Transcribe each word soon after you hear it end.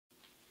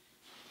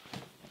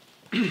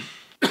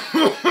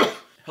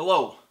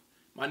Hello,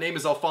 my name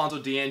is Alfonso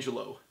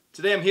D'Angelo.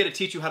 Today I'm here to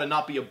teach you how to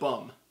not be a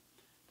bum.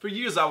 For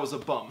years I was a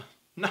bum.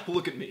 Now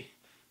look at me.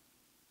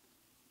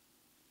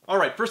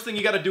 Alright, first thing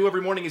you gotta do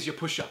every morning is your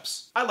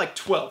push-ups. I like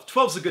 12.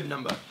 12's a good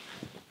number.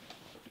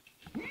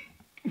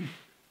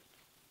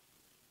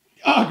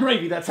 Ah,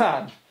 gravy, that's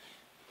hard.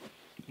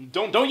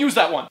 Don't use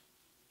that one.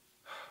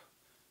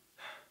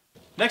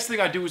 Next thing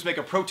I do is make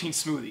a protein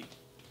smoothie.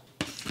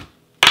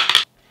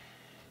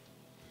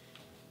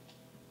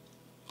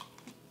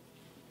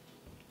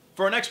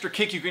 For an extra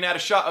kick, you can add a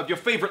shot of your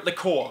favorite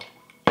liqueur.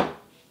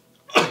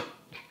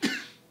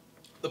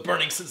 The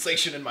burning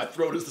sensation in my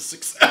throat is the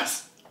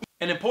success.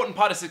 An important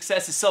part of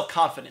success is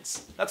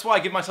self-confidence. That's why I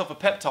give myself a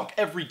pep talk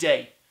every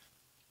day.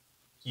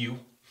 You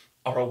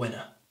are a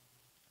winner.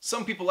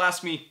 Some people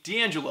ask me,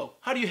 D'Angelo,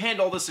 how do you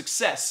handle all this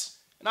success?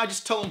 And I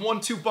just tell them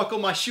 1-2 buckle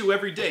my shoe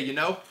every day, you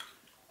know?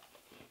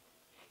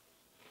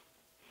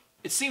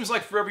 It seems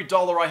like for every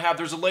dollar I have,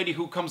 there's a lady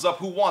who comes up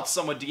who wants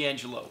some of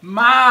D'Angelo.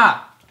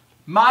 Ma!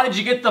 Ma, did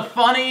you get the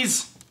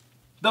funnies?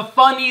 The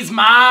funnies,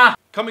 Ma!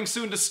 Coming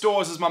soon to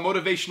stores is my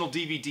motivational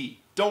DVD.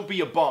 Don't be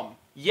a bum.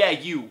 Yeah,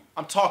 you.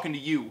 I'm talking to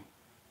you.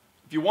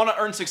 If you want to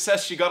earn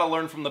success, you gotta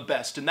learn from the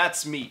best, and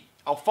that's me,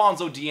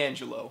 Alfonso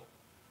D'Angelo.